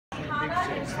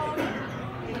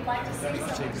You'd like to sing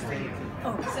something.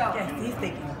 Oh, so yes, he's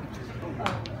thinking.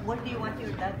 What do you want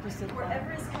that to sit?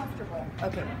 Wherever is comfortable.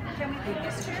 Okay. Can we take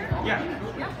this chair? Yeah.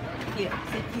 Here,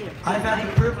 sit here. I've had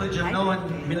the privilege of knowing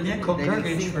Miljenko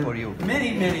Grgich for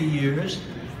many, many years,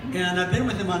 and I've been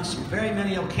with him on some very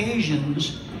many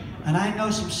occasions, and I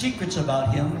know some secrets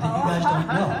about him that you guys don't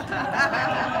know.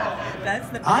 That's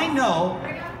the. I know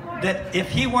that if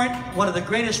he weren't one of the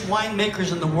greatest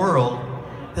winemakers in the world,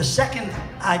 the second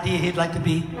idea he'd like to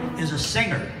be is a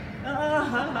singer.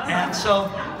 And so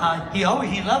he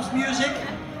loves music,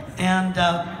 and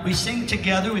we sing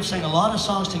together. We sing a lot of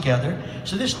songs together.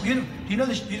 So this beautiful, do you know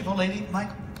this beautiful lady,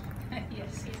 Michael?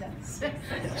 Yes, he does.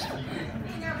 Yes.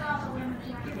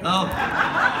 Oh.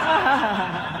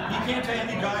 You can't say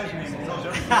any guy's name.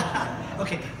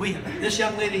 Okay, this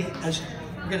young lady,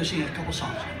 we're going to sing a couple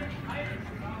songs.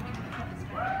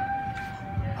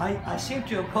 I seem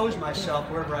to impose myself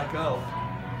wherever I go.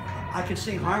 I can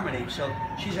sing harmony, so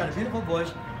she's got a beautiful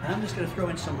voice, and I'm just going to throw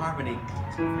in some harmony.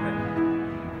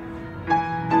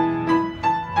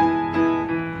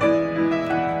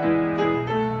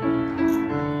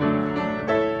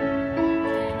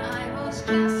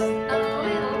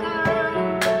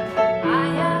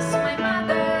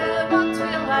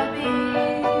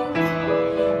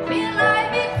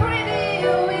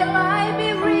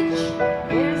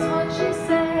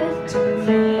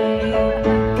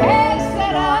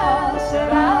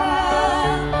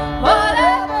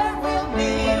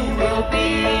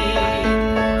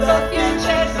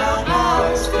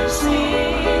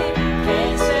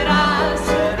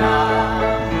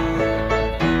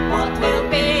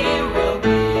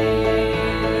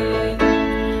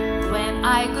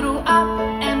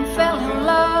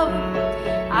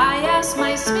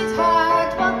 My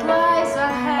sweetheart, what lies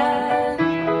ahead?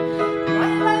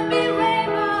 Will I be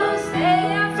rainbows day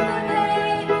after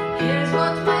day? Here's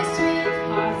what my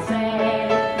sweetheart said.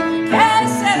 Que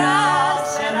sera,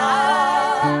 sera.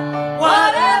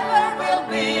 Whatever will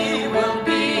be, will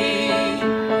be.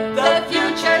 The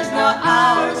future's not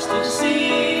ours to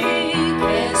see.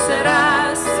 Que sera,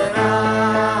 sera.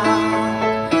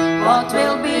 What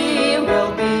will be,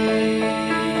 will be.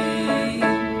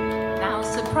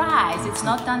 Surprise, it's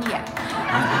not done yet.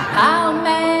 A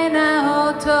me na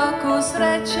otoku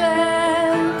sreće,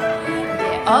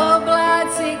 gdje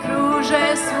oblaci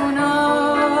kruže svu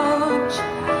noć,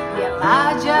 gdje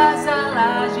lađa za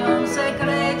lađom se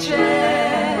kreće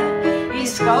i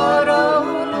skoro u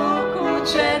luku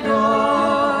će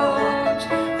doć.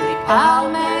 Tri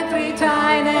palme, tri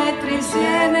tajne, tri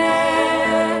sjene,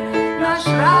 naš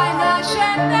raj, naše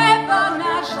nebo,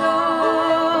 naš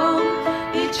dom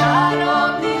i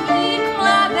čarobni lik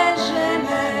mlade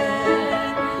žene.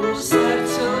 U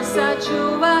srcu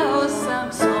sačuvao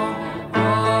sam svom. O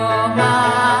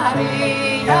Marijana,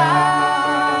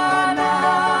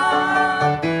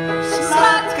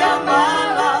 slatka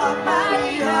mala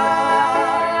Marijana,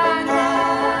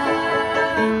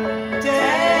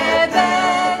 tebe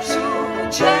ću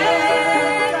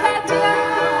čekat ja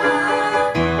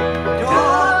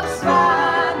dok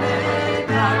svane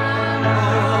dan. O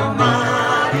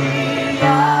Marijana,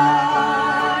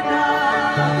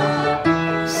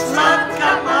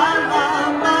 slatka mala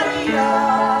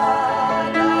Marijana,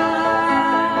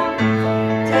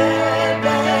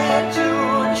 tebe ću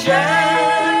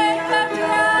čekat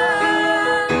ja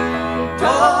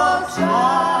dok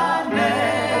svane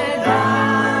dan.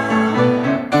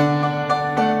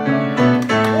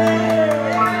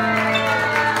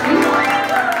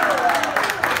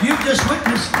 You've just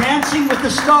witnessed Dancing with the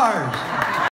Stars.